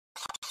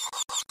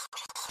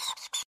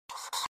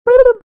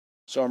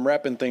So I'm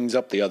wrapping things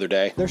up the other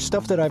day. There's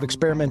stuff that I've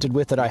experimented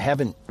with that I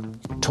haven't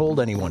told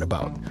anyone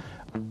about.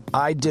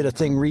 I did a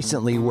thing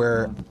recently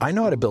where I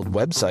know how to build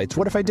websites.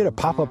 What if I did a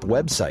pop-up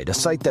website, a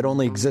site that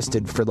only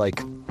existed for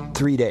like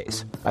 3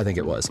 days, I think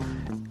it was.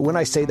 When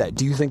I say that,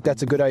 do you think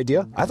that's a good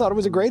idea? I thought it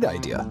was a great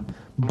idea.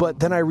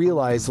 But then I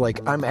realized, like,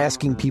 I'm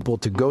asking people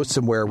to go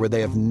somewhere where they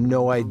have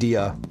no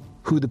idea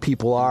who the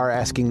people are,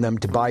 asking them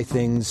to buy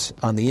things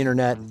on the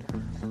internet,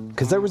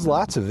 because there was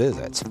lots of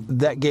visits.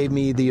 That gave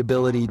me the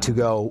ability to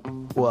go,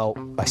 well,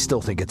 I still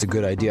think it's a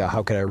good idea.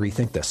 How can I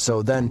rethink this?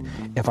 So then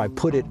if I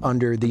put it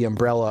under the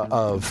umbrella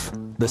of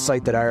the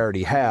site that I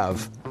already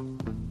have,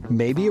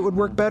 maybe it would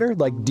work better.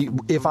 Like,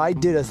 if I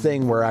did a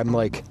thing where I'm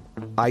like,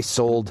 I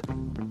sold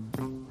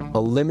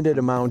a limited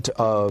amount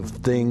of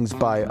things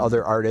by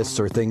other artists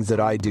or things that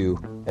I do,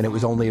 and it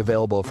was only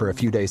available for a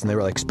few days, and they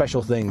were like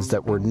special things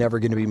that were never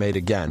going to be made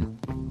again.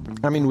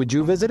 I mean, would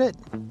you visit it?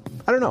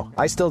 I don't know.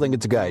 I still think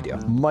it's a good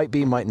idea. Might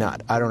be, might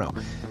not. I don't know.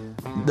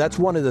 That's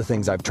one of the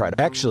things I've tried.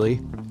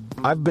 Actually,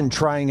 I've been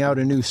trying out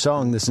a new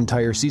song this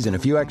entire season.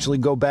 If you actually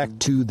go back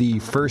to the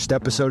first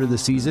episode of the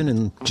season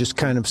and just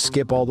kind of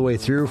skip all the way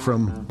through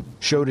from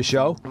show to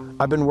show,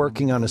 I've been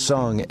working on a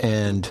song,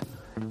 and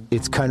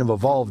it's kind of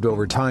evolved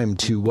over time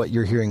to what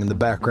you're hearing in the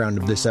background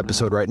of this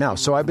episode right now.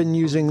 So I've been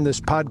using this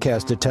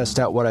podcast to test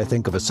out what I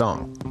think of a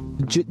song.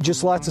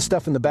 Just lots of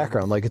stuff in the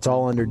background, like it's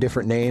all under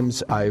different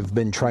names. I've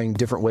been trying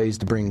different ways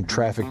to bring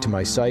traffic to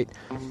my site.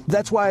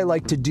 That's why I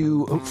like to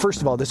do,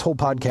 first of all, this whole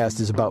podcast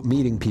is about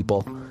meeting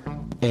people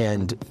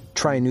and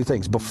trying new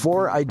things.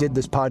 Before I did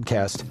this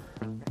podcast,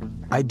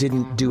 I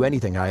didn't do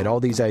anything. I had all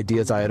these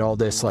ideas. I had all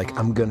this, like,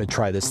 I'm going to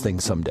try this thing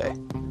someday.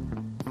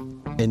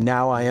 And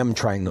now I am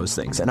trying those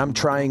things, and I'm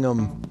trying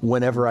them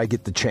whenever I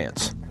get the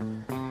chance.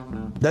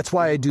 That's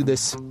why I do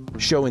this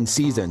show in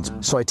seasons.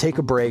 So I take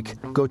a break,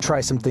 go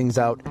try some things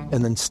out,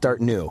 and then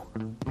start new.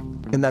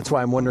 And that's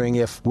why I'm wondering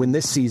if, when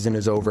this season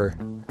is over,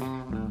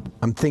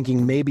 I'm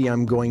thinking maybe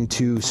I'm going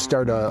to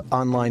start an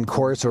online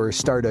course or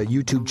start a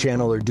YouTube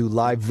channel or do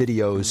live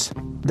videos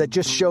that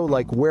just show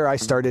like where I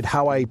started,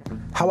 how I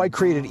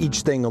created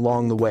each thing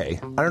along the way.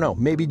 I don't know,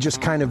 maybe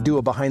just kind of do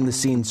a behind the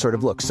scenes sort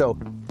of look. So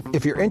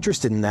if you're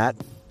interested in that,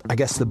 I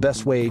guess the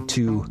best way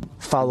to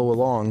follow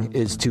along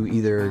is to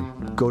either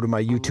go to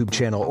my YouTube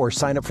channel or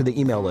sign up for the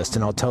email list,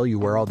 and I'll tell you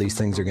where all these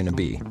things are going to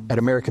be at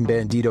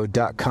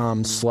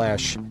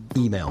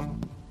americanbandito.com/email.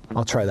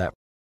 I'll try that.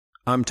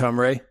 I'm Tom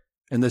Ray,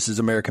 and this is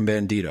American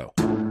Bandito.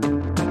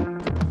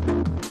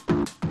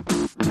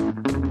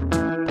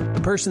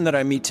 The person that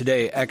I meet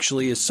today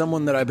actually is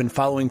someone that I've been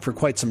following for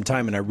quite some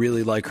time, and I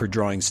really like her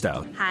drawing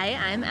style. Hi,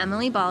 I'm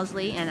Emily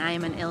Balsley, and I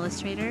am an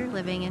illustrator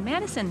living in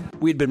Madison.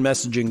 We'd been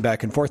messaging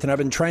back and forth, and I've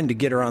been trying to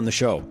get her on the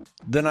show.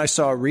 Then I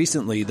saw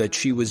recently that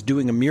she was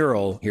doing a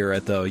mural here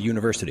at the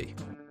university.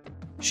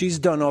 She's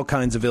done all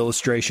kinds of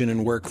illustration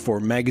and work for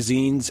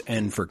magazines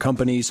and for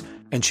companies,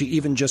 and she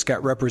even just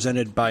got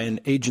represented by an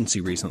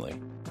agency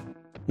recently.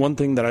 One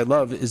thing that I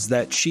love is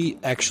that she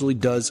actually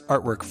does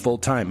artwork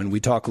full-time, and we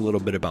talk a little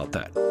bit about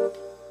that.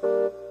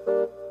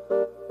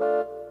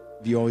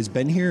 Have you always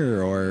been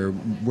here, or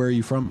where are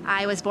you from?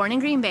 I was born in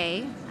Green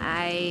Bay.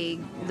 I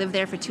lived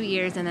there for 2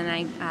 years, and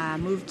then I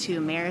moved to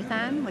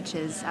Marathon, which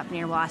is up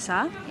near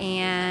Wausau,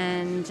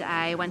 and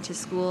I went to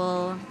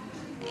school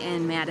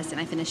in Madison.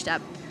 I finished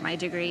up my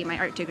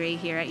art degree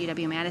here at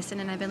UW-Madison,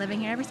 and I've been living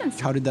here ever since.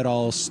 How did that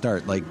all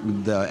start, like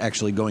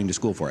actually going to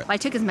school for it? Well, I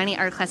took as many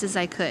art classes as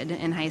I could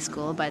in high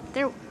school, but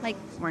there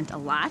weren't a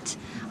lot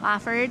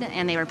offered,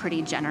 and they were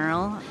pretty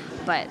general.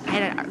 But I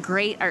had a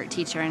great art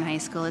teacher in high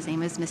school. His name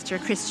was Mr.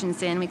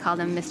 Christensen. We called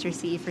him Mr.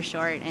 C for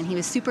short, and he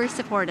was super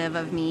supportive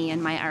of me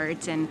and my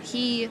art, and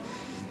he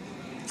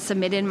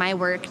submitted my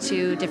work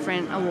to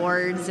different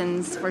awards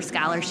and for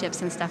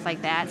scholarships and stuff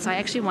like that. So I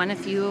actually won a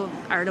few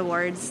art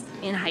awards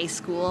in high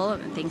school,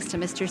 thanks to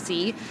Mr.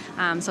 C.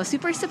 So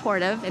super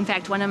supportive. In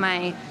fact, one of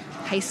my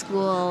high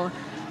school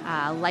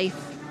life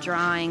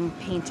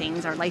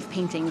paintings,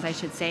 I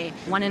should say,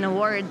 won an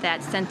award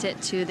that sent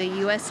it to the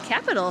U.S.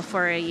 Capitol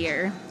for a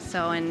year.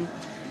 So in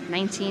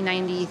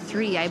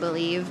 1993, I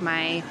believe,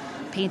 my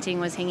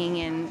painting was hanging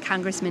in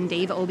Congressman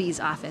Dave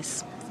Obey's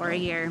office for a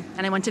year,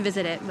 and I went to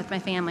visit it with my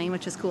family,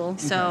 which was cool.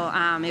 Okay. So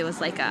it was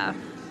like a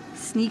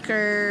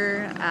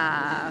sneaker,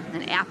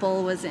 an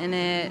apple was in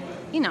it.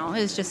 You know,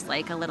 it was just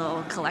like a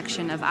little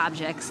collection of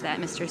objects that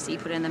Mr. C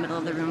put in the middle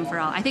of the room for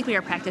all. I think we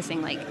were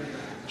practicing like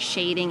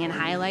shading and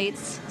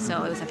highlights,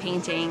 so it was a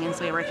painting, and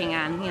so we were working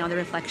on, the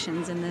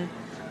reflections and the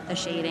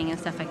shading and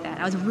stuff like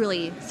that. I was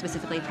really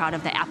specifically proud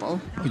of the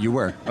apple. Oh, you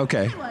were?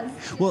 Okay. I was.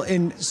 Well,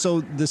 and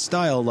so the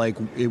style, like,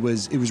 it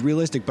was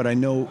realistic, but I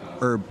know,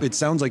 or it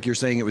sounds like you're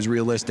saying it was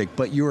realistic,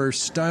 but your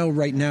style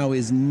right now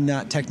is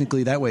not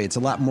technically that way. It's a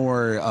lot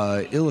more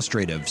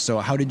illustrative. So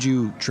how did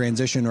you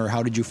transition, or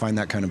how did you find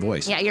that kind of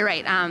voice? Yeah, you're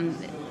right.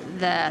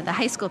 The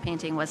high school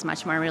painting was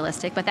much more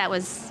realistic, but that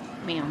was,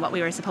 what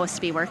we were supposed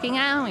to be working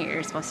on. We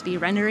were supposed to be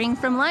rendering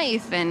from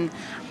life, and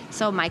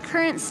so my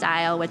current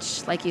style,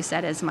 which, like you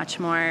said, is much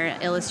more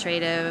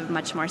illustrative,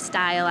 much more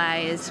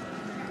stylized,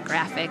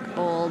 graphic,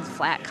 bold,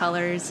 flat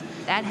colors.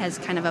 That has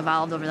kind of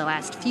evolved over the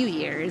last few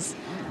years.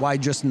 Why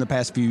just in the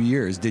past few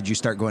years did you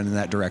start going in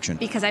that direction?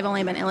 Because I've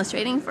only been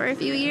illustrating for a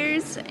few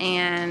years,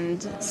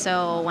 and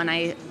so when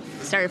I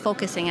started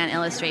focusing on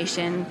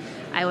illustration,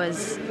 I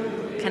was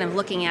kind of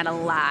looking at a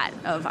lot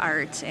of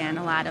art and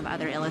a lot of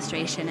other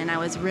illustration, and I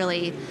was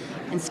really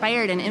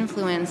inspired and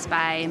influenced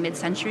by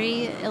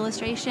mid-century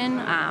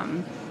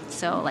illustration.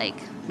 So like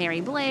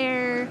Mary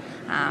Blair,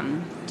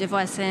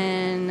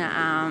 Devoisin,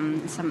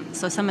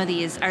 some of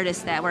these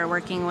artists that were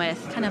working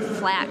with kind of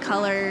flat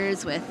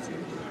colors with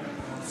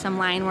some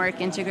line work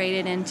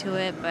integrated into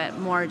it, but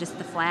more just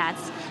the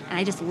flats. And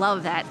I just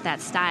love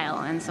that style.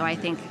 And so I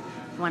think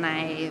when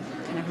I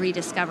kind of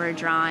rediscovered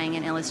drawing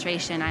and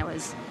illustration, I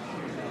was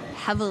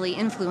heavily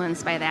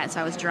influenced by that. So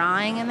I was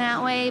drawing in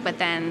that way, but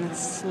then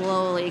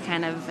slowly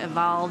kind of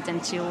evolved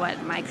into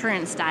what my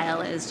current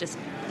style is, just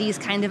these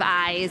kind of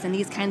eyes and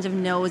these kinds of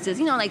noses,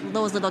 like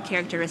those little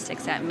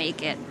characteristics that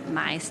make it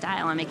my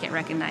style and make it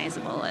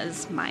recognizable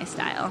as my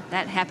style.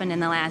 That happened in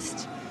the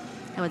last,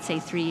 I would say,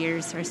 3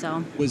 years or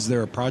so. Was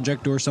there a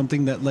project or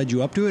something that led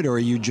you up to it, or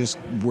you just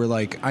were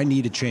like, I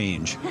need a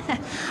change?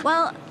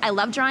 Well, I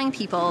love drawing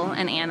people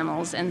and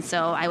animals, and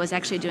so I was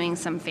actually doing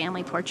some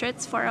family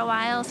portraits for a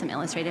while, some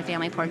illustrated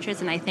family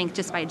portraits, and I think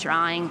just by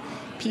drawing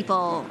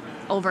people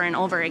over and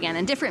over again,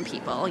 and different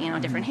people,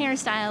 different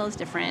hairstyles,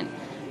 different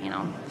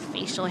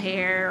facial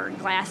hair, or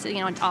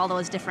glasses, all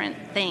those different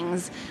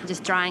things,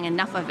 just drawing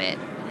enough of it,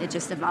 it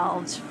just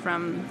evolved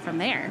from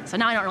there. So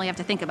now I don't really have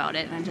to think about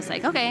it. I'm just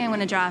like, okay, I'm going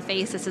to draw a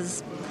face.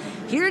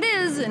 Here it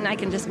is, and I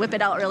can just whip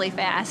it out really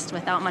fast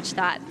without much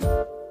thought.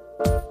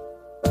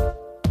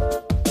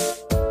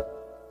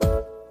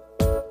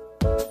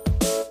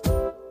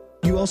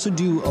 You also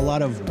do a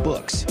lot of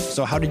books.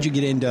 So how did you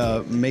get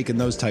into making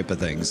those type of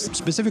things?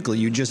 Specifically,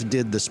 you just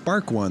did the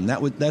Spark one.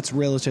 That's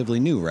relatively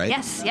new, right?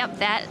 Yes, yep.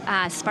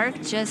 That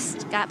Spark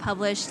just got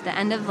published the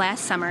end of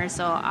last summer,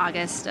 so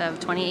August of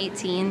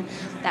 2018.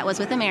 That was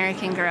with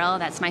American Girl.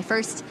 That's my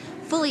first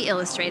fully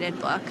illustrated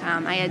book.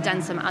 I had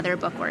done some other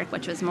book work,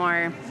 which was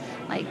more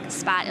like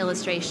spot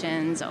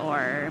illustrations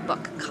or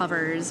book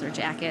covers or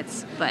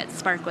jackets, but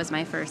Spark was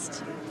my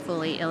first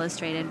fully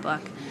illustrated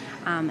book.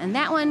 And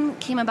that one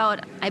came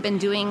about, I've been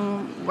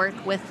doing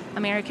work with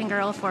American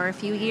Girl for a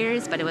few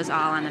years, but it was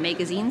all on the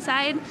magazine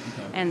side.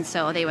 And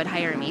so they would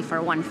hire me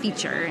for one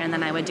feature, and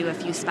then I would do a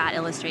few spot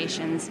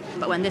illustrations.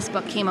 But when this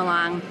book came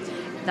along,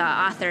 the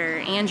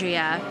author,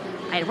 Andrea,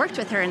 I had worked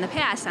with her in the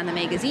past on the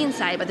magazine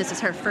side, but this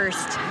was her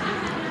first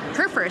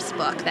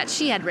book that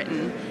she had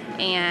written.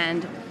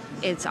 And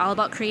it's all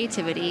about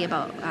creativity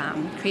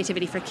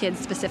for kids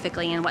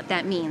specifically, and what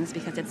that means,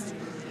 because it's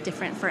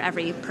different for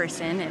every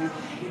person, and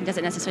it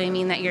doesn't necessarily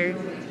mean that you're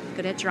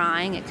good at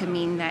drawing. It could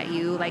mean that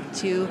you like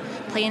to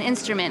play an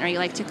instrument, or you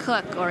like to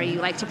cook, or you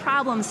like to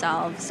problem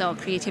solve. So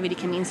creativity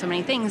can mean so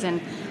many things.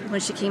 And when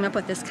she came up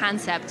with this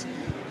concept,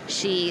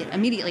 she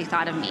immediately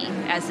thought of me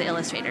as the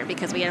illustrator,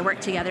 because we had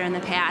worked together in the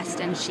past,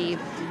 and she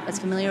was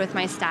familiar with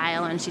my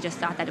style, and she just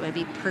thought that it would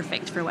be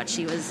perfect for what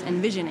she was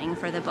envisioning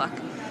for the book.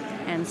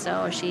 And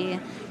so she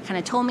kind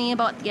of told me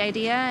about the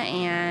idea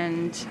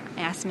and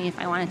asked me if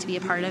I wanted to be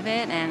a part of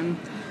it, and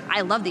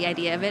I love the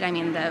idea of it. I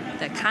mean,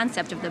 the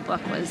concept of the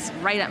book was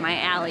right up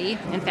my alley.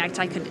 In fact,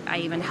 I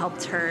even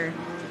helped her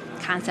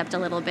concept a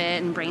little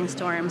bit and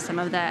brainstorm some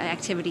of the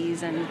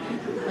activities and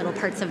little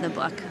parts of the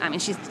book. I mean,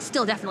 she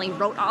still definitely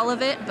wrote all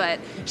of it, but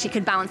she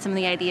could bounce some of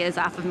the ideas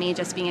off of me,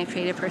 just being a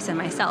creative person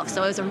myself.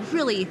 So it was a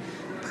really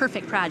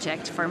perfect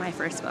project for my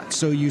first book.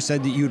 So you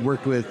said that you'd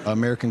worked with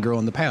American Girl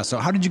in the past. So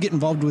how did you get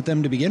involved with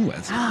them to begin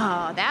with?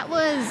 Oh, that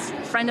was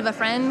friend of a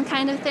friend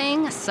kind of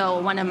thing. So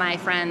one of my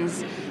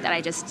friends that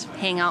I just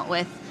hang out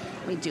with,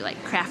 we do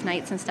like craft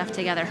nights and stuff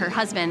together. Her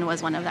husband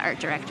was one of the art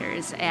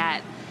directors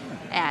at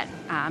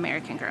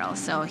American Girl.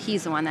 So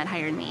he's the one that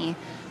hired me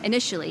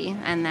initially,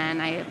 and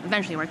then I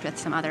eventually worked with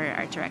some other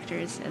art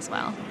directors as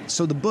well.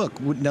 So the book,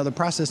 now the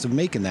process of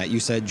making that, you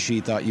said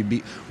she thought you'd be,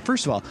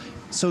 first of all,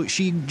 so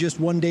she just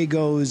one day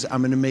goes,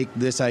 I'm going to make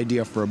this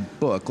idea for a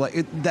book.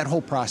 Like that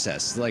whole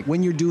process, like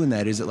when you're doing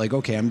that, is it like,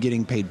 okay, I'm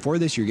getting paid for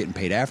this, you're getting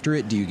paid after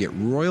it? Do you get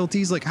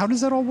royalties? Like how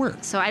does that all work?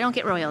 So I don't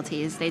get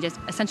royalties. They just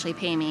essentially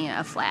pay me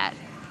a flat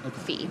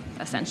fee,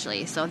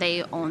 essentially. So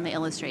they own the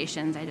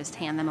illustrations. I just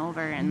hand them over,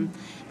 and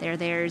they're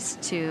theirs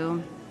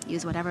to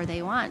use whatever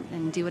they want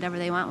and do whatever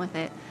they want with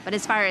it. But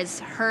as far as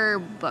her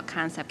book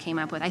concept came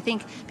up with, I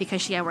think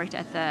because she had worked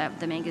at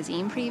the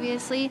magazine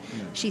previously,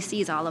 she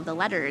sees all of the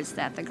letters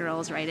that the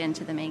girls write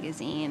into the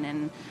magazine,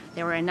 and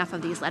there were enough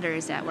of these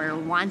letters that were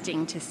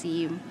wanting to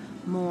see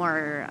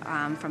more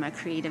from a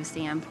creative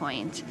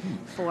standpoint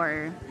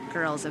for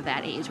girls of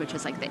that age, which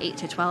was like the 8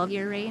 to 12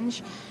 year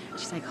range.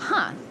 She's like,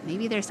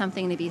 maybe there's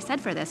something to be said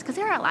for this, because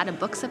there are a lot of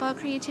books about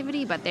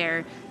creativity, but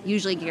they're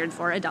usually geared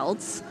for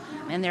adults,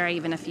 and there are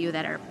even a few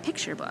that are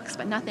picture books,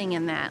 but nothing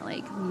in that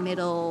like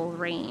middle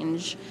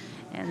range.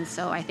 And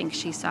so I think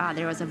she saw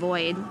there was a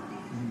void,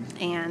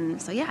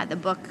 and so the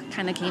book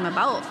kind of came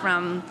about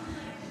from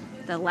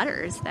the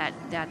letters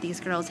that these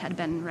girls had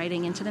been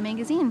writing into the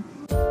magazine.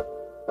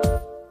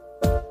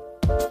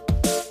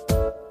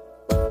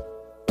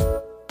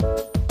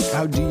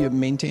 How do you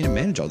maintain and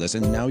manage all this?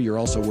 And now you're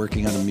also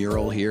working on a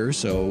mural here,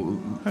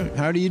 so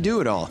how do you do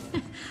it all?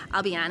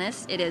 I'll be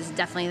honest, it is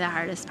definitely the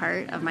hardest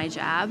part of my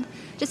job,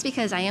 just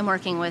because I am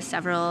working with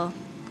several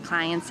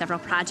clients, several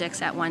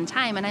projects at one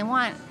time, and I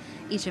want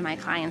each of my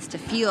clients to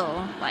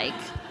feel like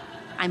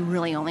I'm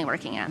really only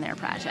working on their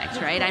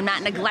project, right? I'm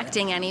not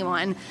neglecting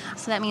anyone.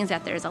 So that means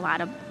that there's a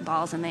lot of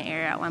balls in the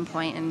air at one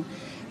point. And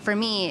for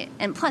me,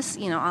 and plus,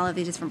 all of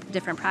these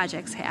different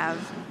projects have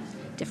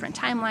different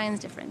timelines,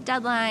 different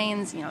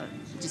deadlines,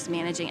 just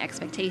managing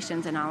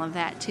expectations and all of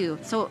that too.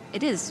 So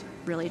it is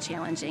really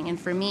challenging. And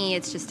for me,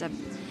 it's just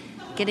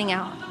getting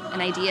out an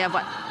idea of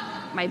what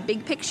my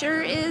big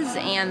picture is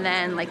and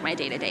then like my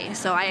day-to-day.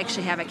 So I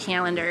actually have a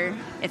calendar.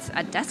 It's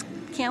a desk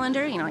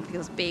calendar, like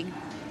those big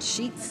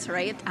sheets,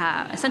 right?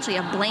 Essentially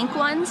a blank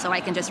one, so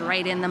I can just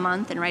write in the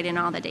month and write in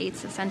all the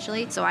dates,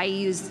 essentially. So I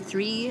use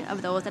 3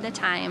 of those at a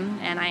time,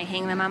 and I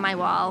hang them on my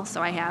wall,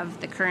 so I have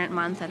the current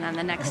month and then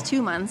the next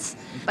 2 months.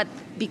 But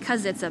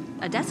because it's a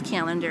desk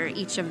calendar,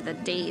 each of the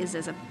days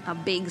is a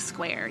big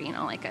square,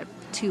 like a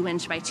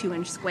 2-inch by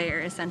 2-inch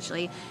square,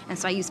 essentially. And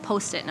so I use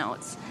Post-it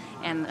notes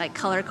and like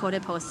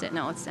color-coded Post-it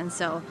notes. And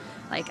so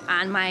like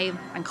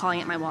I'm calling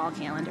it my wall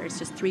calendar. It's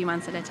just 3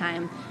 months at a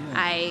time.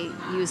 I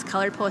use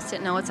colored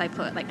Post-it notes. I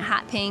put like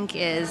hot pink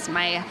is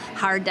my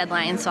hard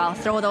deadline, so I'll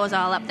throw those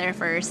all up there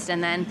first.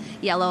 And then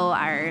yellow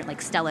are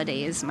like Stella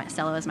days.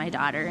 Stella is my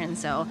daughter, and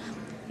so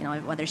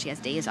whether she has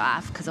days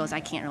off, because those I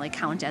can't really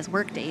count as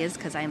work days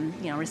because I'm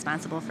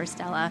responsible for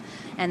Stella.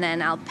 And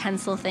then I'll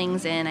pencil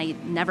things in. I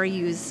never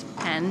use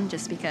pen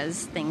just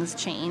because things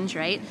change,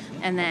 right?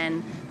 And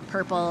then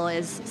purple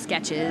is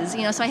sketches,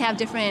 so I have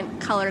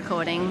different color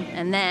coding,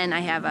 and then I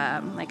have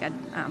a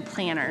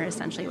planner,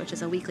 essentially, which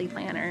is a weekly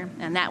planner,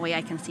 and that way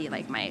I can see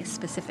like my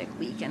specific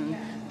week, and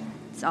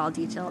it's all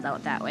detailed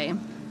out that way.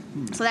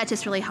 So that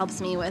just really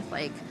helps me with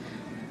like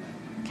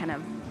kind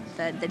of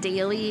the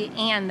daily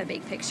and the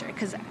big picture,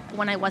 because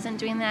when I wasn't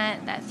doing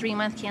that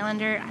 3-month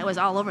calendar, I was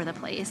all over the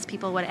place.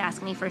 People would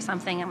ask me for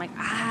something, I'm like,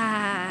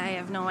 I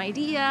have no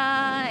idea,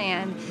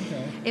 and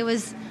it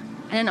was,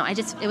 I don't know,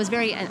 it was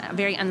a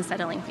very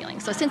unsettling feeling.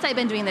 So since I've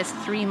been doing this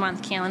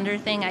 3-month calendar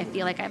thing, I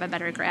feel like I have a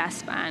better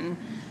grasp on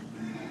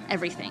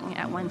everything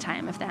at one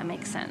time, if that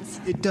makes sense.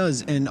 It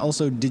does. And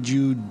also, did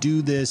you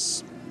do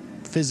this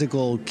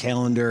physical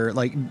calendar?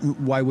 Like,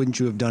 why wouldn't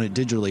you have done it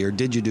digitally, or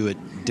did you do it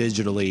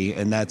digitally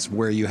and that's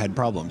where you had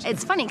problems?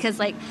 It's funny because,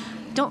 like,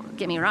 don't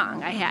get me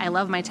wrong, I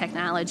love my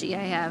technology. I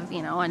have,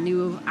 a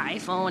new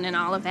iPhone and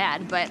all of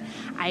that, but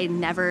I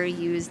never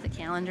use the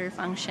calendar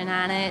function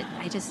on it.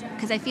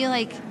 Because I feel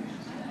like,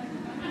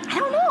 I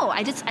don't know,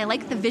 I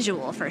like the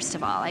visual, first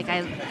of all.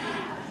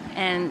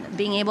 And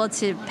being able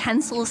to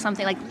pencil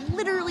something, like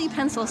literally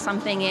pencil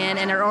something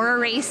in or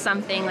erase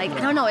something, like,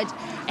 I don't know,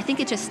 I think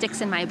it just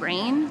sticks in my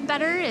brain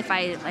better if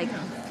I like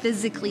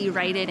physically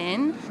write it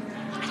in.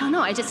 I don't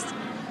know,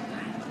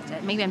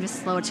 maybe I'm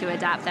just slow to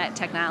adopt that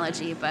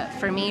technology, but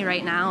for me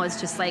right now it's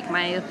just like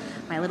my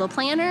little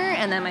planner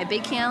and then my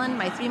big calendar,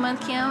 my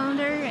 3-month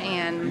calendar,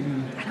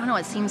 and I don't know,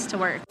 it seems to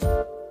work.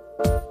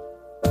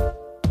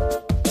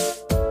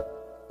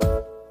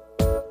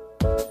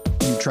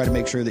 Try to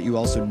make sure that you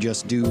also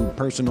just do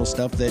personal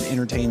stuff that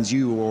entertains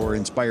you or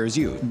inspires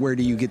you. Where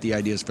do you get the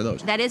ideas for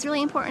those? That is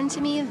really important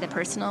to me, the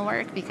personal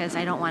work, because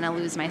I don't want to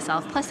lose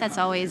myself. Plus, that's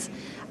always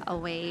a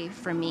way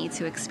for me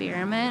to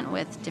experiment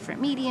with different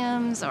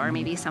mediums, or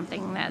maybe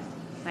something that,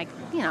 like,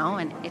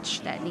 an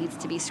itch that needs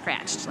to be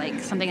scratched, like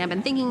something I've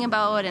been thinking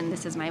about, and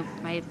this is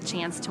my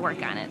chance to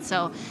work on it.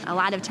 So a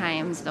lot of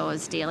times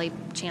those daily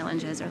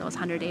challenges or those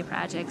 100-day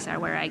projects are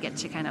where I get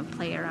to kind of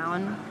play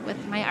around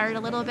with my art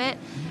a little bit.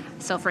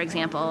 So, for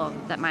example,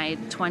 that my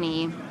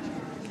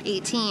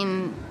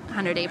 2018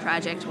 100-day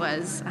project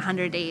was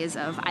 100 days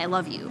of I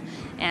love you,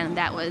 and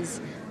that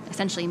was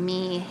essentially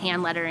me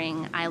hand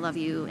lettering I love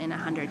you in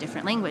 100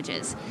 different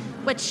languages,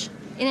 which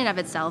in and of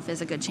itself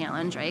is a good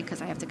challenge, right?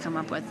 Because I have to come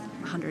up with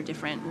 100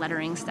 different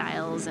lettering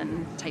styles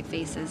and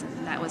typefaces,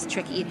 and that was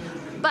tricky.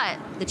 But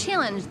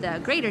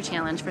the greater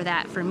challenge for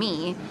that for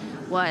me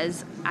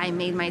was I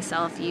made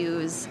myself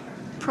use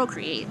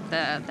Procreate,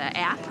 the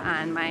app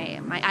on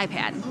my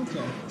iPad.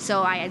 Okay.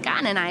 So I had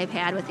gotten an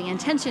iPad with the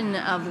intention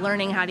of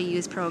learning how to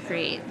use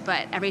Procreate,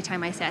 but every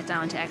time I sat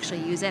down to actually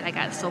use it, I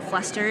got so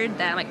flustered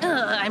that I'm like,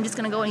 I'm just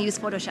going to go and use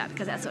Photoshop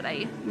because that's what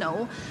I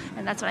know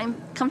and that's what I'm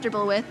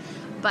comfortable with.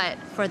 But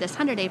for this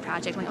 100-day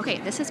project, I'm like, okay,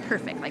 this is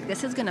perfect. Like,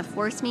 this is going to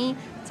force me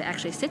to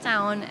actually sit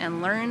down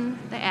and learn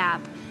the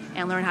app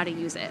and learn how to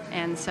use it.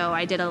 And so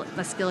I did a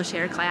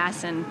Skillshare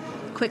class and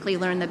quickly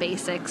learned the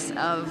basics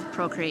of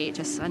Procreate,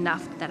 just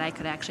enough that I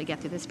could actually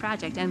get through this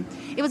project. And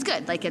it was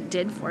good. Like, it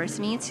did force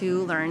me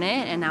to learn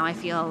it, and now I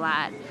feel a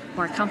lot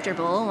more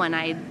comfortable when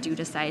I do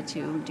decide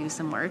to do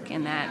some work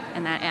in that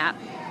app.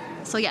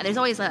 So yeah, there's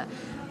always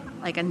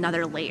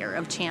another layer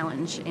of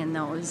challenge in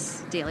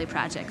those daily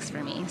projects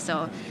for me.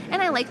 So,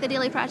 and I like the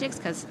daily projects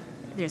because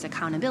there's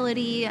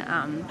accountability.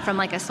 From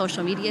like a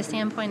social media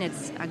standpoint,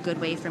 it's a good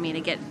way for me to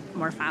get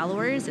more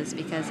followers, is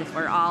because if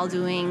we're all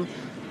doing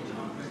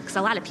because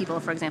a lot of people,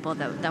 for example,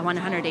 the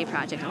 100-day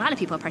project, a lot of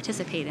people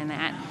participate in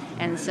that.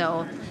 And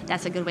so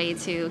that's a good way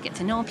to get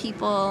to know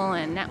people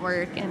and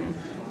network and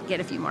get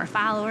a few more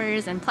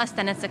followers. And plus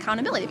then it's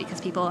accountability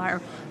because people are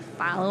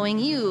following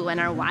you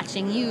and are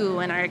watching you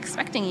and are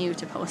expecting you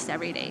to post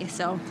every day.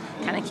 So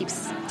it kind of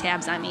keeps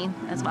tabs on me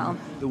as well.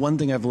 The one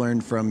thing I've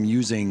learned from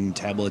using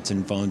tablets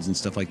and phones and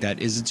stuff like that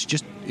is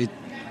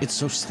it's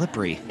so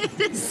slippery. It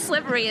is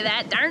slippery,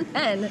 that darn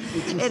pen.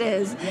 It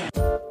is.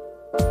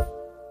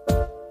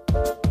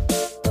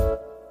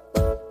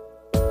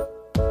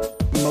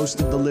 Most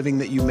of the living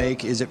that you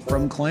make, is it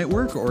from client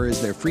work or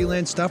is there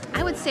freelance stuff?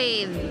 I would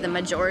say the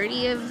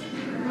majority of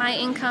my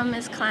income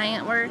is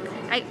client work.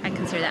 I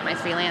consider that my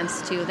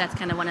freelance too. That's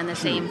kind of one and the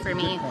same for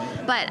me.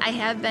 But I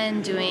have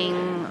been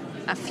doing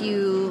a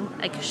few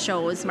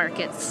shows,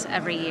 markets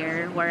every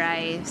year where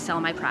I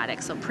sell my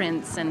products, so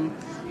prints and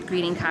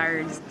greeting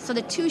cards. So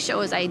the two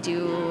shows I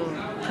do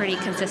pretty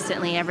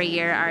consistently every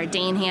year are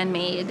Dane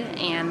Handmade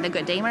and the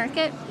Good Day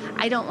Market.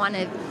 I don't want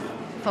to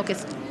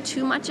focus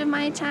too much of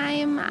my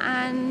time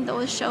on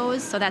those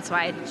shows, so that's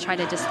why I try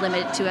to just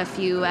limit it to a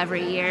few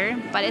every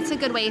year. But it's a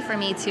good way for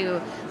me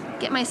to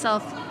get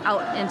myself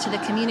out into the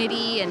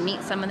community and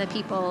meet some of the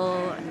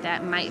people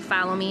that might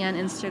follow me on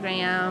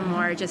Instagram,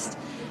 or just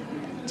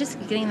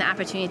getting the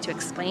opportunity to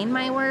explain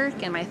my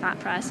work and my thought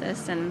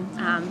process. And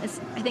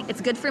I think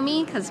it's good for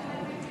me because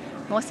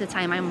most of the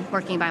time I'm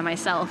working by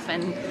myself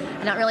and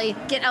I don't really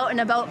get out and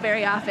about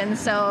very often,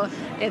 so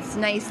it's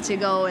nice to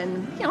go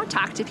and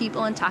talk to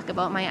people and talk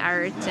about my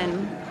art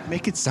and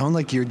make it sound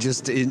like you're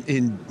just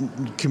in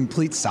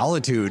complete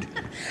solitude.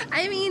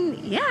 I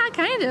mean, yeah,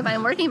 kind of.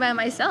 I'm working by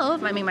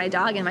myself. I mean, my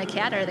dog and my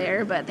cat are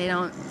there, but they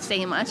don't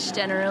say much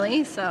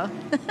generally, so.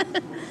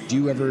 Do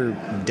you ever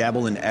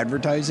dabble in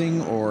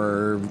advertising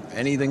or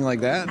anything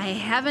like that? I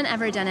haven't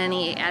ever done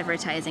any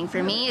advertising.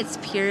 For me, it's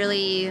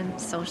purely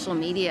social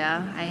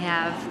media. I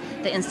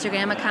have the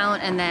Instagram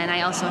account, and then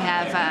I also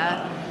have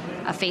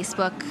a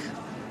Facebook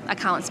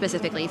account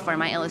specifically for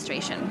my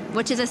illustration,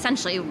 which is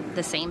essentially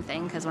the same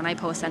thing, because when I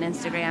post on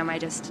Instagram, I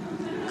just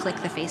click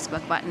the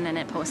Facebook button and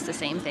it posts the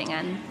same thing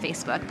on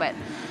Facebook. But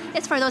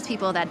it's for those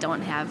people that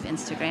don't have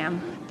Instagram.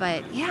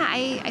 But yeah,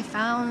 I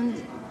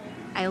found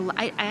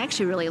I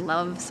actually really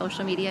love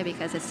social media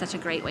because it's such a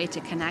great way to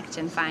connect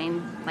and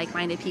find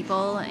like-minded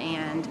people,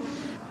 and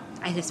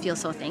I just feel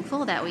so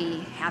thankful that we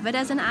have it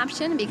as an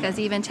option, because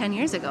even 10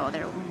 years ago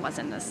there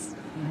wasn't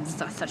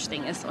such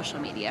thing as social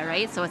media,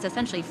 right? So it's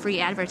essentially free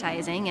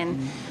advertising,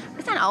 and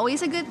it's not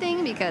always a good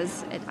thing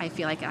because I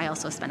feel like I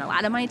also spend a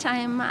lot of my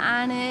time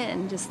on it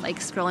and just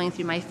scrolling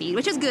through my feed,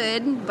 which is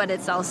good, but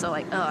it's also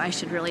I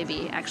should really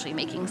be actually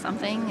making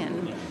something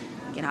and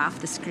get off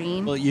the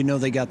screen. Well,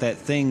 they got that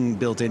thing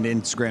built into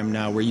Instagram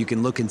now where you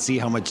can look and see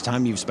how much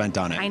time you've spent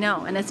on it. I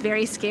know, and it's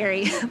very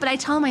scary. But I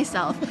tell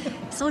myself,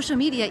 social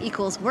media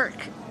equals work,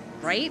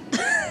 right?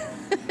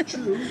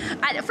 True.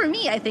 For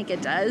me, I think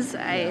it does.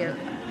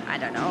 I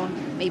don't know.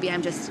 Maybe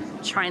I'm just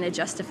trying to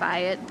justify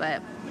it,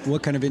 but...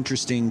 What kind of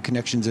interesting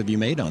connections have you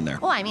made on there?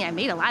 Well, I mean, I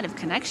made a lot of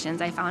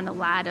connections. I found a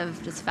lot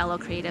of just fellow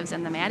creatives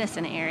in the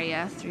Madison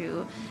area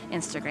through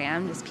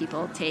Instagram, just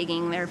people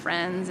tagging their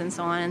friends and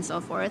so on and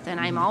so forth. And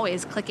I'm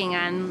always clicking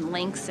on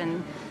links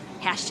and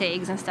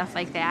hashtags and stuff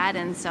like that.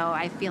 And so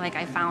I feel like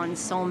I found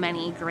so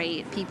many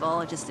great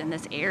people just in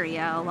this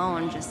area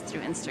alone just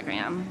through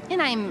Instagram.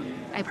 And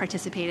I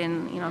participate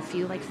in, a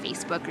few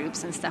Facebook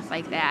groups and stuff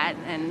like that.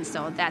 And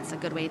so that's a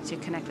good way to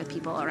connect with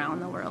people around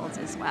the world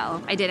as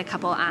well. I did a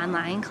couple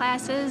online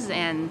classes,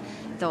 and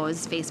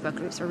those Facebook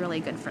groups were really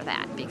good for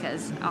that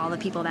because all the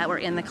people that were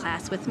in the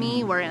class with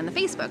me were in the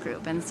Facebook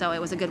group. And so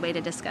it was a good way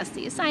to discuss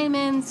the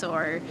assignments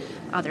or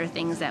other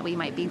things that we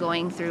might be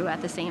going through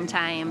at the same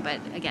time. But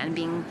again,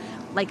 being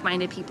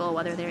like-minded people,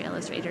 whether they're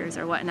illustrators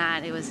or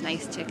whatnot, it was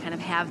nice to kind of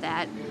have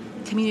that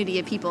community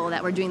of people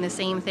that were doing the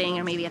same thing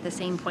or maybe at the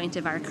same point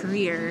of our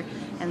career,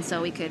 and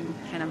so we could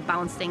kind of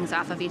bounce things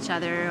off of each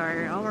other,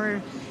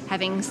 or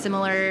having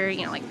similar,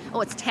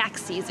 it's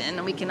tax season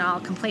and we can all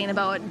complain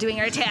about doing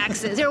our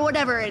taxes or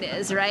whatever it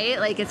is,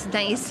 right? It's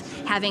nice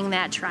having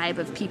that tribe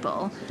of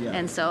people. Yeah.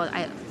 And so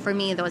for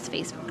me, those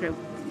Facebook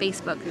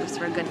groups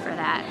were good for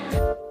that.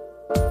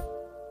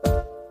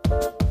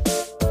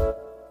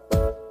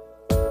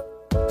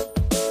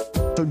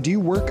 So do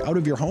you work out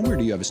of your home or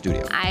do you have a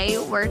studio?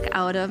 I work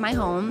out of my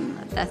home.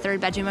 The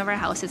third bedroom of our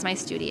house is my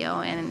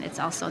studio, and it's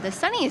also the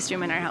sunniest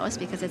room in our house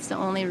because it's the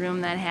only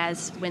room that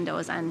has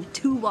windows on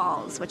 2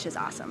 walls, which is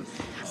awesome.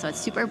 So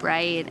it's super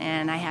bright,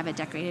 and I have it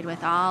decorated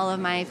with all of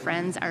my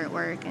friends'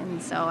 artwork,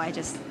 and so I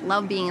just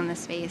love being in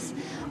this space.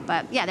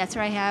 But yeah, that's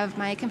where I have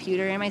my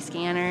computer and my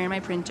scanner and my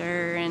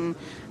printer and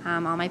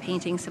all my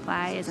painting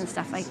supplies and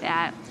stuff like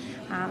that.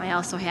 I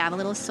also have a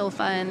little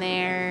sofa in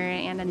there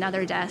and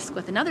another desk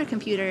with another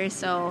computer,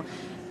 so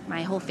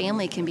my whole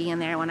family can be in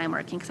there when I'm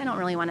working, because I don't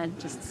really want to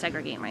just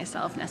segregate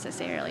myself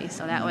necessarily.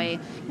 So that way,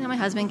 my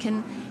husband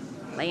can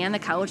lay on the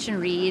couch and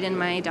read, and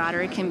my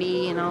daughter can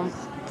be,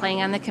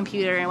 playing on the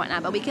computer and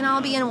whatnot, but we can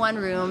all be in one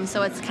room,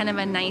 so it's kind of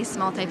a nice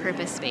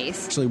multi-purpose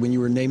space. Actually, when you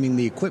were naming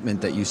the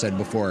equipment that you said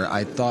before,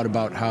 I thought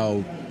about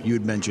how you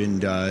had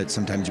mentioned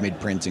sometimes you made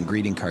prints and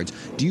greeting cards.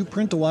 Do you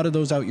print a lot of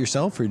those out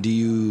yourself, or do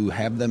you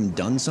have them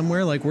done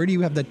somewhere? Like, where do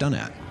you have that done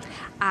at?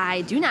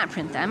 I do not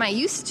print them. I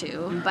used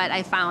to, but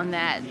I found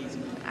that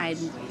I'm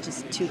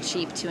just too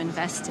cheap to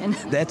invest in.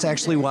 That's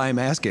actually why I'm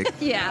asking.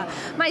 Yeah,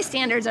 my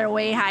standards are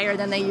way higher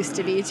than they used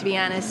to be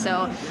honest,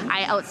 so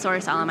I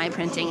outsource all of my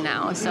printing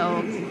now.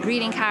 So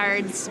greeting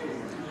cards,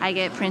 I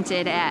get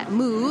printed at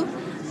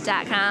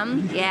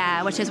moo.com,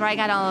 which is where I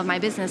got all of my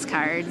business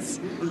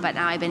cards, but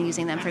now I've been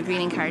using them for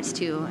greeting cards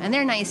too. And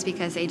they're nice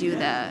because they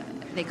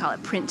call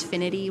it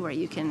Printfinity, where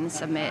you can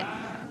submit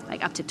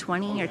like up to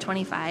 20 or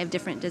 25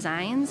 different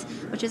designs,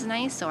 which is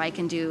nice. So I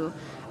can do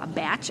a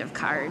batch of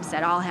cards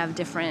that all have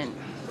different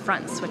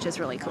fronts, which is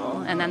really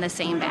cool. And then the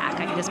same back.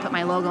 I can just put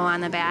my logo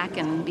on the back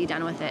and be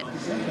done with it.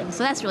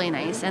 So that's really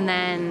nice. And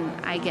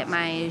then I get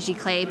my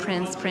Giclée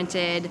prints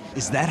printed.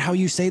 Is that how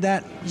you say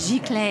that?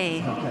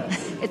 Giclée. Okay.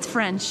 It's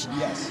French.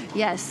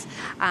 Yes.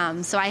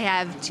 So I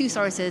have two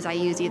sources. I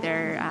use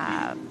either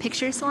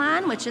Picture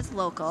Salon, which is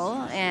local,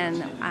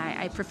 and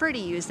I prefer to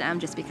use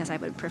them just because I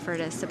would prefer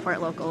to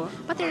support local,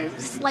 but they're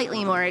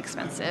slightly more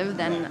expensive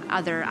than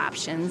other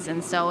options.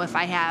 And so if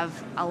I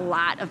have a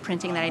lot of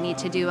printing that I need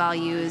to do, I'll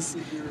use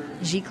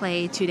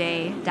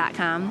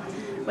gicleetoday.com,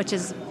 which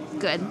is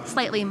good,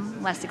 slightly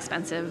less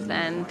expensive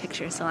than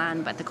Picture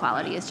Salon, but the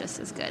quality is just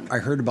as good. I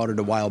heard about it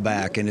a while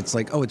back, and it's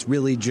like, oh, it's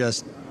really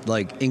just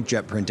like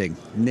inkjet printing.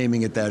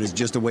 Naming it that is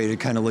just a way to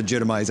kind of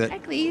legitimize it.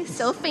 Exactly,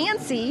 so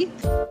fancy.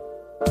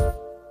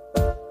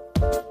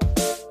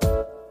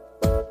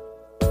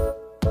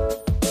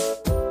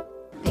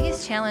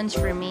 Biggest challenge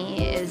for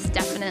me is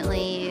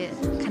definitely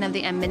kind of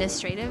the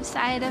administrative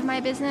side of my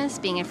business.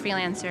 Being a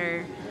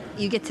freelancer,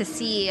 you get to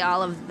see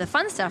all of the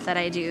fun stuff that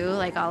I do,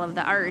 like all of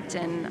the art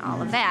and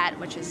all of that,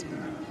 which is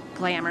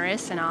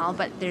glamorous and all,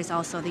 but there's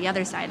also the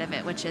other side of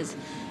it, which is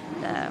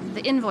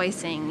the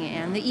invoicing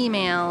and the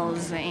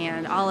emails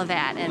and all of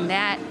that. And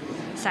that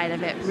side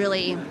of it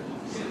really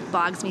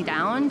bogs me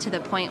down to the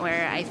point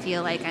where I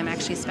feel like I'm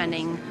actually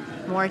spending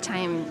more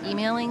time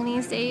emailing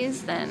these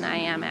days than I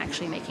am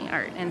actually making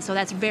art. And so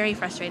that's very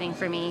frustrating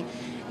for me.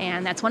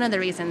 And that's one of the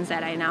reasons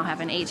that I now have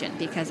an agent,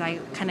 because I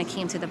kind of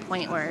came to the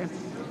point where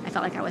I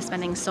felt like I was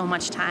spending so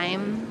much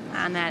time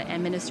on that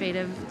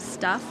administrative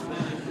stuff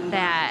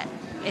that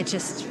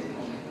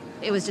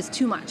it was just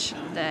too much.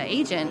 The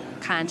agent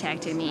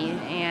contacted me,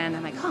 and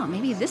I'm like, oh,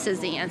 maybe this is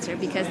the answer,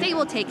 because they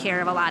will take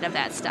care of a lot of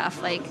that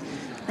stuff, like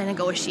the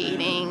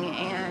negotiating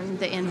and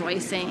the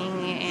invoicing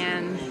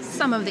and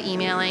some of the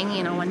emailing,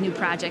 when new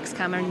projects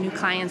come or new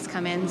clients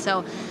come in.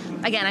 So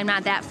again, I'm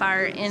not that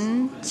far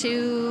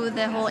into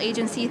the whole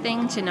agency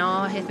thing to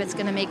know if it's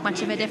going to make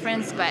much of a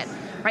difference, but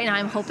right now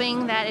I'm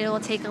hoping that it will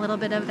take a little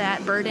bit of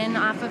that burden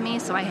off of me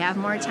so I have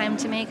more time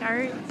to make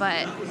art.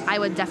 But I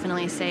would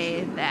definitely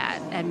say that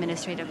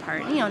administrative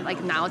part,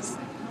 like now it's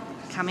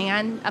coming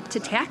on up to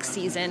tax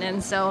season,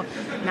 and so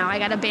now I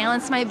got to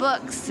balance my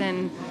books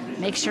and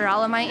make sure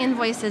all of my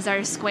invoices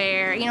are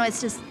square. It's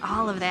just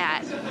all of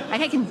that.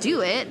 Like, I can do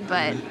it,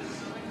 but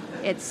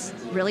it's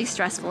really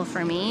stressful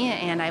for me,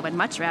 and I would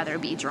much rather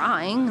be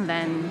drawing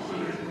than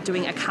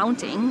doing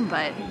accounting,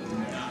 but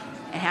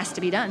it has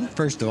to be done.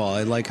 First of all,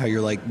 I like how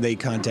you're like, they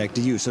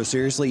contacted you. So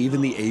seriously,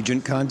 even the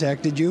agent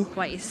contacted you?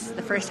 Twice.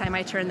 The first time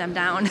I turned them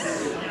down.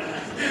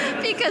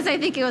 Because I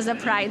think it was a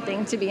pride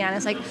thing, to be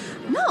honest. Like,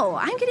 no,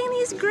 I'm getting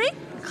these great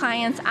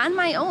clients on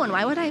my own.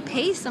 Why would I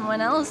pay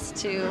someone else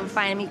to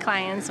find me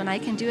clients when I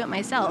can do it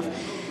myself?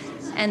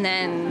 And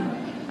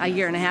then a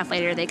year and a half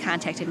later, they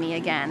contacted me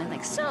again. I'm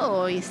like,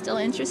 so, are you still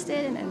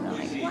interested? And I'm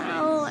like,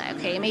 well,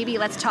 okay, maybe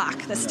let's talk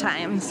this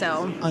time.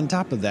 So on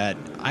top of that,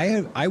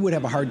 I would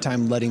have a hard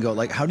time letting go.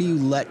 Like, how do you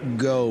let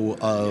go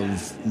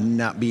of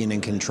not being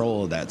in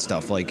control of that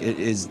stuff? Like,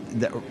 is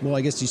that, well,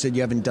 I guess you said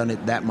you haven't done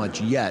it that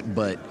much yet,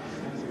 but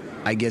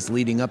I guess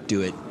leading up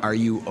to it, are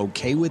you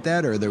okay with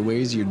that, or are there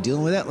ways you're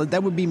dealing with that? Like,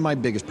 that would be my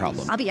biggest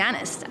problem. I'll be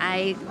honest,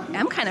 I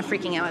am kind of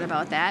freaking out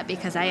about that,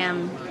 because I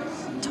am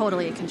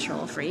totally a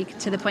control freak,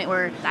 to the point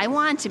where I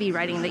want to be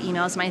writing the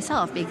emails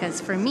myself,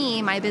 because for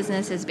me, my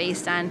business is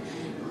based on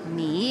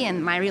me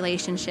and my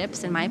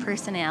relationships and my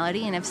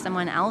personality, and if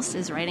someone else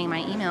is writing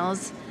my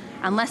emails,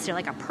 unless they're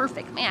like a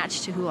perfect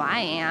match to who I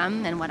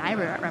am and what I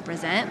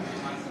represent,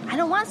 I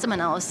don't want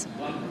someone else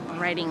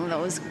writing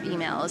those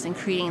emails and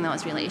creating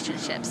those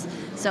relationships.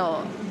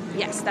 So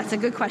yes, that's a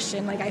good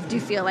question. Like, I do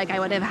feel like I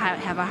would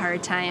have a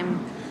hard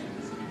time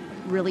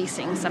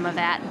releasing some of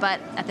that, but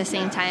at the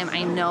same time,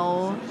 I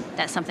know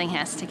that something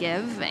has to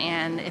give,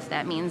 and if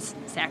that means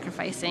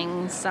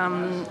sacrificing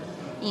some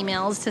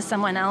emails to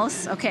someone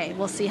else, okay,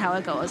 we'll see how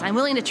it goes. I'm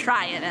willing to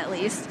try it at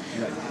least.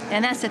 Right.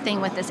 And that's the thing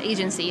with this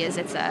agency, is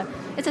it's a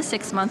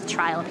 6-month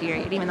trial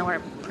period, even though we're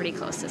pretty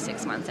close to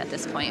 6 months at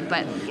this point.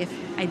 But if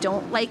I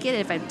don't like it,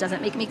 if it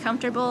doesn't make me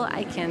comfortable,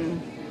 I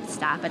can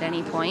stop at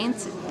any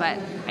point. But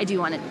I do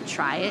want to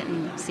try it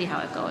and see how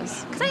it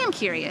goes, because I am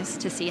curious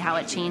to see how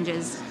it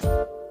changes.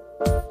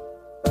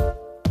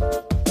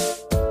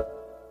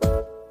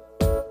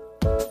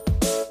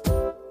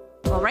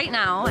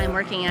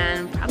 working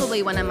on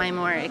probably one of my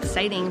more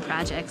exciting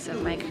projects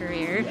of my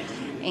career.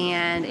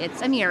 And it's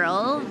a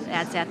mural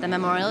that's at the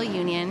Memorial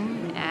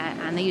Union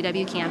on the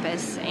UW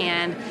campus.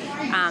 And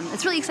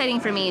it's really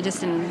exciting for me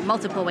just in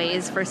multiple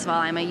ways. First of all,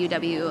 I'm a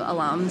UW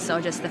alum, so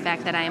just the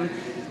fact that I'm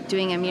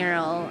doing a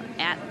mural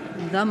at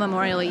the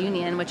Memorial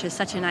Union, which is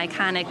such an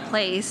iconic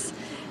place,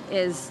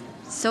 is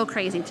so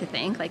crazy to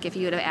think. Like, if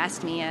you would have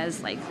asked me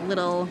as like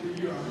little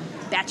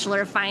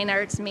Bachelor of Fine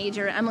Arts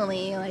major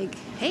Emily, like,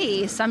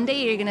 hey,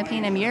 someday you're going to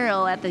paint a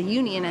mural at the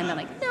Union, and I'm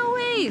like, no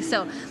way.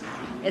 So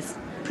it's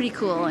pretty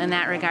cool in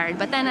that regard.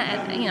 But then,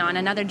 on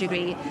another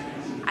degree,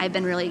 I've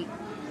been really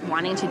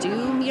wanting to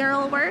do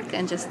mural work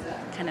and just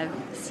kind of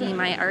see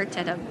my art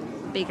at a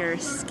bigger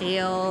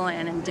scale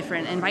and in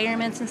different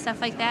environments and stuff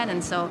like that.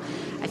 And so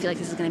I feel like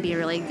this is going to be a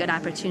really good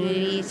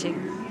opportunity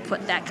to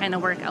put that kind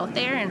of work out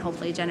there and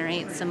hopefully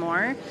generate some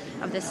more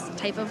of this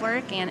type of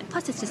work. And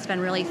plus, it's just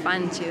been really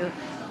fun to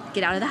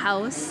get out of the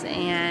house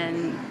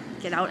and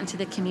get out into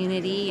the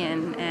community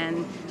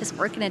and just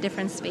work in a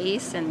different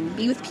space and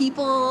be with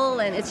people.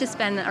 And it's just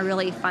been a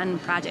really fun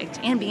project,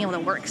 and being able to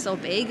work so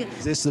big.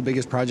 Is this the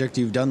biggest project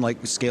you've done,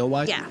 like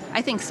scale-wise? Yeah,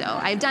 I think so.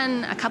 I've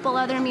done a couple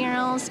other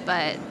murals,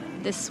 but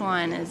this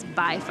one is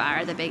by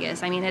far the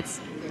biggest. I mean, it's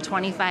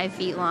 25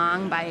 feet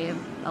long by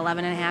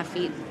 11 and a half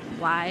feet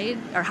wide,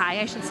 or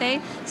high, I should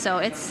say. So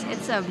it's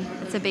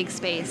a big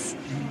space.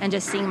 And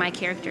just seeing my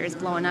characters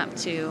blowing up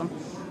to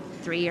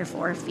 3 or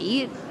 4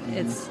 feet,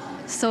 it's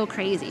so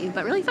crazy,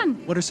 but really fun.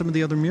 What are some of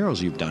the other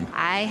murals you've done?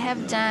 I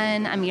have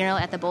done a mural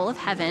at the Bowl of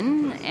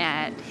Heaven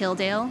at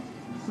Hilldale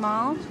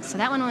Mall. So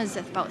that one was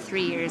about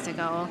 3 years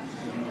ago.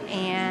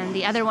 And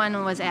the other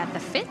one was at the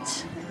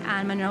Fit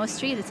on Monroe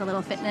Street. It's a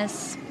little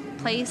fitness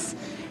place.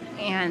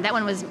 And that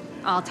one was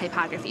all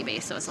typography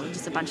based, so it's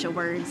just a bunch of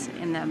words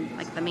in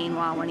the main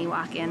wall when you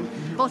walk in.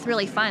 Both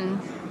really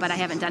fun, but I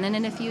haven't done it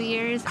in a few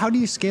years. How do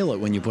you scale it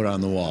when you put it on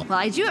the wall? Well,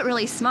 I drew it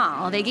really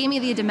small. They gave me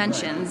the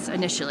dimensions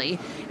initially,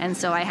 and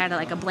so I had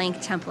a blank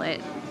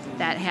template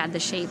that had the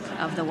shape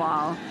of the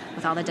wall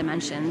with all the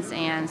dimensions.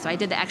 And so I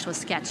did the actual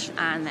sketch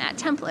on that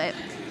template,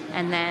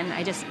 and then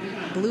I just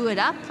blew it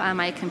up on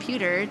my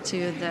computer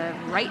to the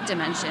right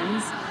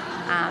dimensions.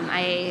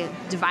 I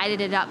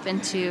divided it up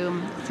into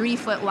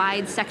 3-foot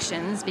wide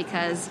sections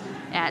because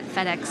at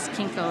FedEx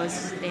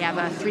Kinko's they have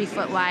a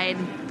 3-foot wide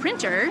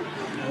printer,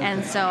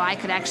 and so I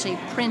could actually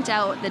print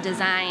out the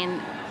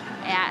design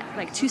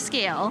at to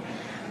scale,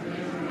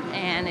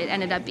 and it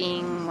ended up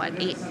being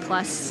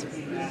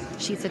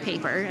 8+ sheets of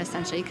paper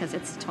essentially, because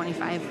it's a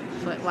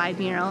 25-foot wide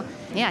mural.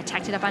 Yeah, I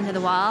tacked it up onto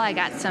the wall. I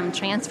got some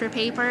transfer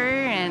paper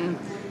and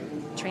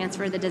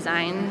transferred the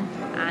design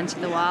onto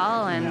the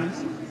wall and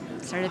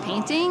started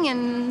painting,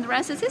 and the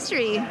rest is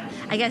history.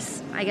 I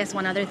guess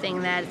one other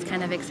thing that's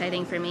kind of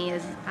exciting for me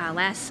is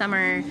last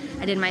summer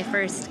I did my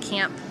first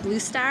Camp Blue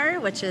Star,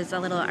 which is a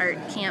little art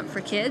camp for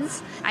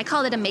kids. I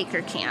called it a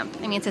maker camp.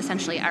 I mean, it's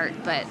essentially art,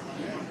 but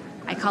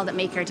I called it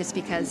maker just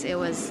because it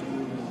was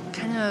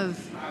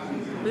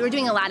we were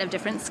doing a lot of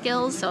different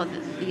skills. So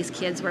these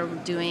kids were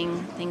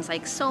doing things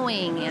like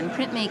sewing and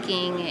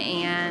printmaking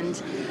and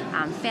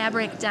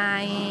fabric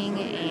dyeing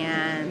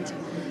and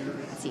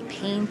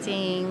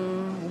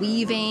painting,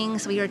 weaving.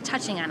 So we were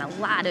touching on a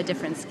lot of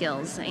different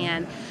skills.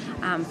 And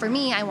for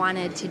me, I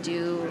wanted to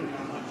do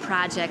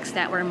projects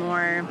that were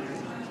more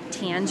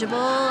tangible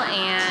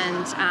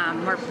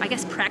and more, I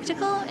guess,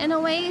 practical in a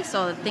way.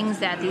 So things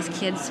that these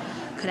kids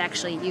could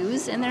actually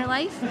use in their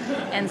life.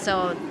 And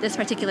so this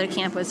particular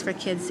camp was for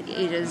kids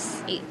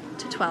ages 8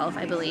 to 12,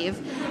 I believe.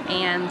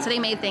 And so they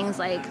made things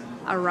like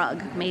a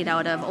rug made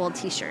out of old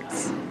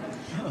t-shirts.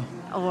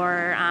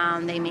 Or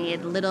they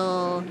made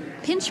little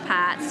pinch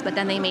pots, but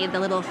then they made the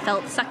little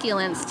felt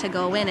succulents to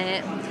go in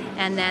it.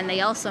 And then they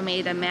also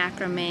made a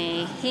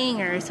macrame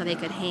hanger so they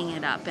could hang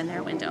it up in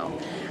their window.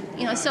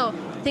 So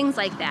things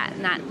like that,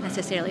 not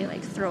necessarily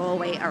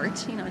throwaway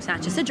art. It's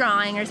not just a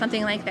drawing or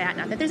something like that.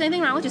 Not that there's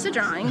anything wrong with just a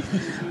drawing,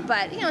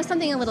 but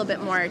something a little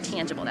bit more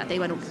tangible that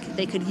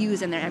they could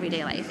use in their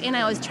everyday life. And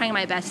I was trying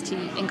my best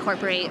to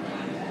incorporate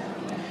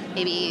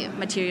maybe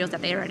materials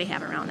that they already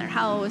have around their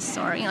house,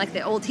 or like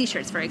the old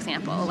t-shirts, for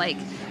example.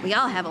 We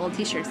all have old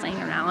t-shirts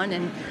laying around,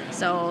 and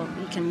so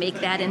you can make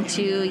that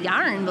into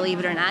yarn, believe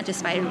it or not,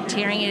 just by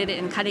tearing it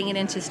and cutting it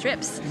into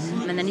strips,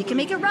 and then you can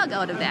make a rug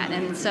out of that.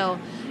 And so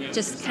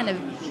just kind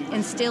of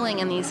instilling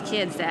in these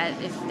kids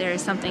that if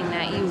there's something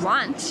that you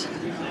want,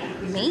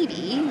 maybe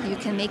you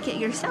can make it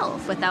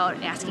yourself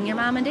without asking your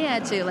mom and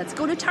dad to, let's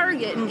go to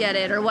Target and get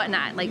it or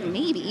whatnot.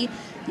 Maybe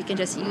you can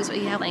just use what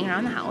you have laying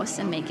around the house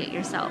and make it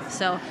yourself.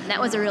 So that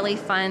was a really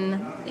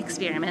fun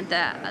experiment.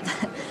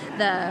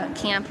 The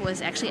camp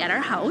was actually at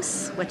our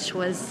house, which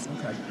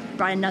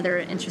brought another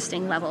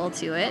interesting level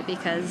to it,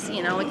 because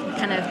it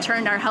kind of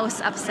turned our house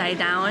upside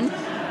down.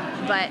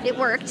 But it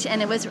worked,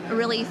 and it was a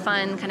really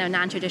fun kind of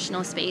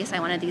non-traditional space. I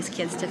wanted these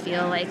kids to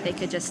feel like they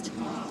could just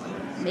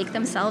make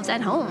themselves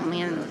at home,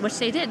 and which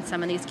they did.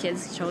 Some of these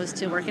kids chose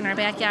to work in our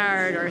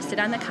backyard or sit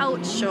on the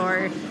couch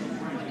or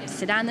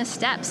sit on the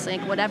steps,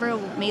 whatever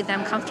made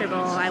them comfortable.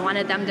 I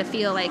wanted them to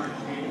feel like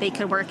they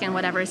could work in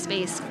whatever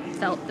space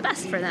felt the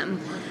best for them.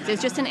 It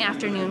was just an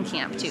afternoon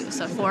camp too,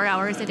 so 4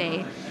 hours a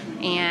day.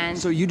 And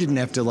So you didn't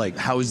have to like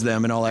house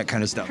them and all that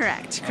kind of stuff.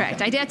 correct.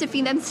 I did have to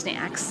feed them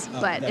snacks,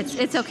 but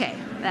it's okay.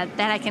 That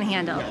I can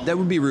handle. That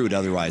would be rude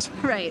otherwise.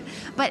 Right.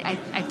 But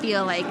I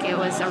feel like it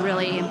was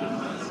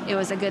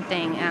a good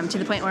thing, to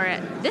the point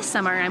where this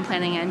summer I'm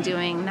planning on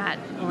doing not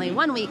only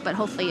 1 week, but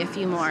hopefully a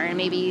few more, and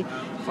maybe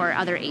for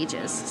other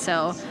ages.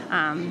 So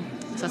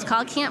it's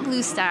called Camp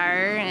Blue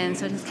Star, and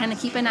so just kind of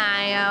keep an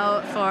eye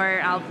out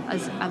for, I'll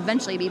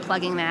eventually be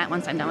plugging that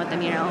once I'm done with the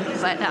mural,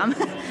 but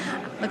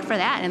look for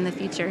that in the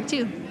future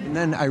too. And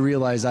then I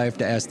realize I have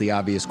to ask the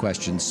obvious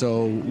question.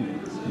 So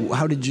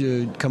how did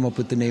you come up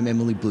with the name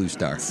Emily Blue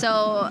Star?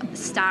 So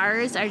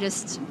stars are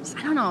just,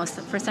 I don't know,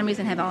 for some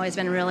reason have always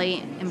been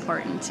really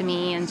important to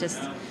me, and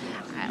just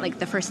like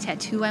the first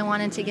tattoo I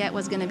wanted to get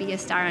was going to be a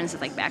star, and this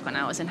is like back when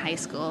I was in high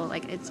school.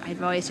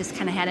 I've always just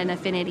kind of had an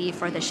affinity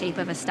for the shape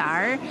of a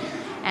star,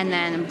 and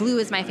then blue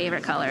is my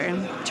favorite color,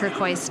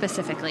 turquoise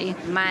specifically.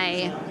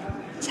 My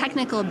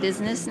technical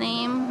business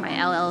name, my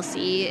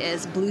LLC,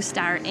 is Blue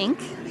Star Inc.,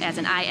 as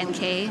an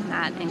INK,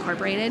 not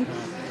incorporated.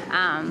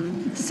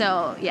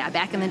 So yeah,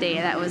 back in the day,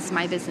 that was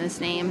my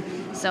business name.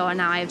 So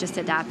now I've just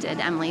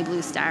adopted Emily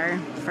Blue Star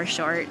for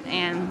short,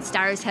 and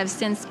stars have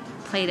since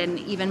played an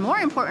even more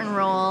important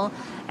role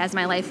as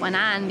my life went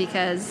on,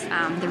 because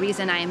the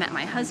reason I met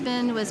my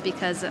husband was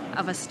because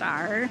of a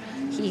star.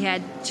 He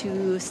had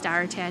 2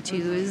 star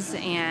tattoos,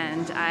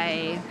 and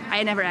I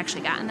had never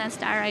actually gotten that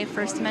star I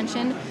first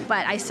mentioned,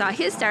 but I saw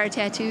his star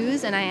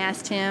tattoos, and I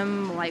asked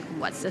him, like,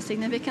 what's the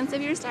significance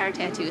of your star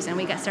tattoos? And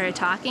we started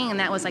talking, and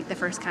that was like the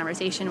first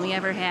conversation we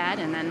ever had.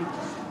 And then,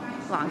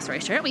 long story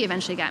short, we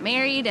eventually got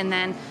married, and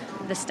then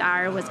the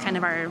star was kind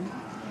of our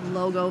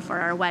logo for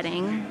our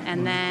wedding.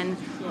 And then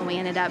when we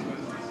ended up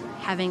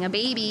having a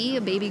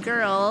baby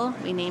girl,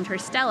 we named her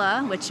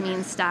Stella, which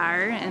means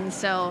star. And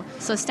so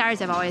stars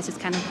have always just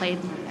kind of played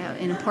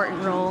an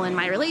important role in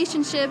my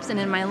relationships and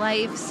in my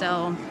life.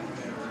 So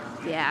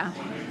yeah,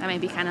 that might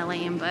be kind of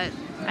lame, but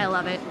I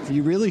love it.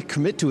 You really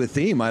commit to a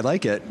theme. I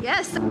like it.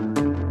 Yes.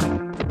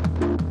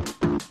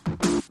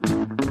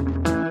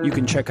 You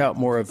can check out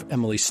more of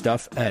Emily's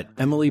stuff at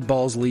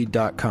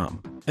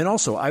emilybalsley.com. And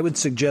also, I would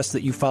suggest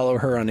that you follow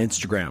her on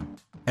Instagram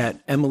at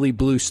Emily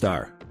Blue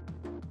Star.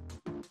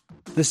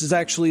 This is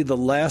actually the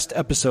last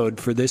episode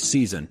for this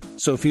season,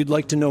 so if you'd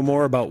like to know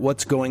more about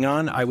what's going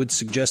on, I would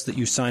suggest that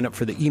you sign up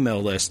for the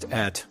email list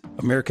at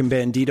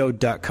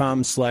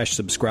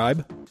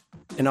americanbandito.com/subscribe,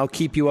 and I'll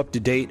keep you up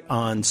to date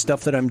on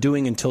stuff that I'm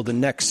doing until the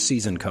next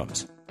season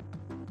comes.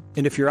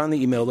 And if you're on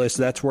the email list,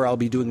 that's where I'll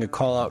be doing a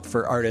call out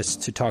for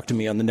artists to talk to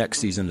me on the next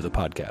season of the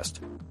podcast.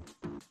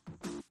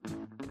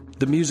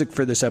 The music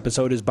for this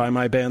episode is by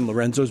my band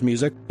Lorenzo's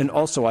Music, and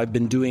also I've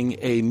been doing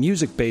a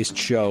music-based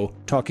show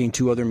talking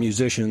to other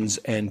musicians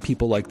and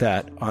people like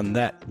that on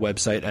that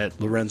website at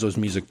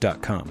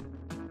lorenzosmusic.com.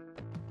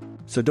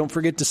 So don't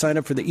forget to sign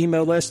up for the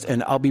email list,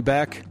 and I'll be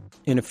back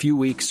in a few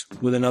weeks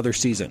with another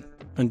season.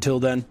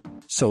 Until then,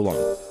 so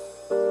long.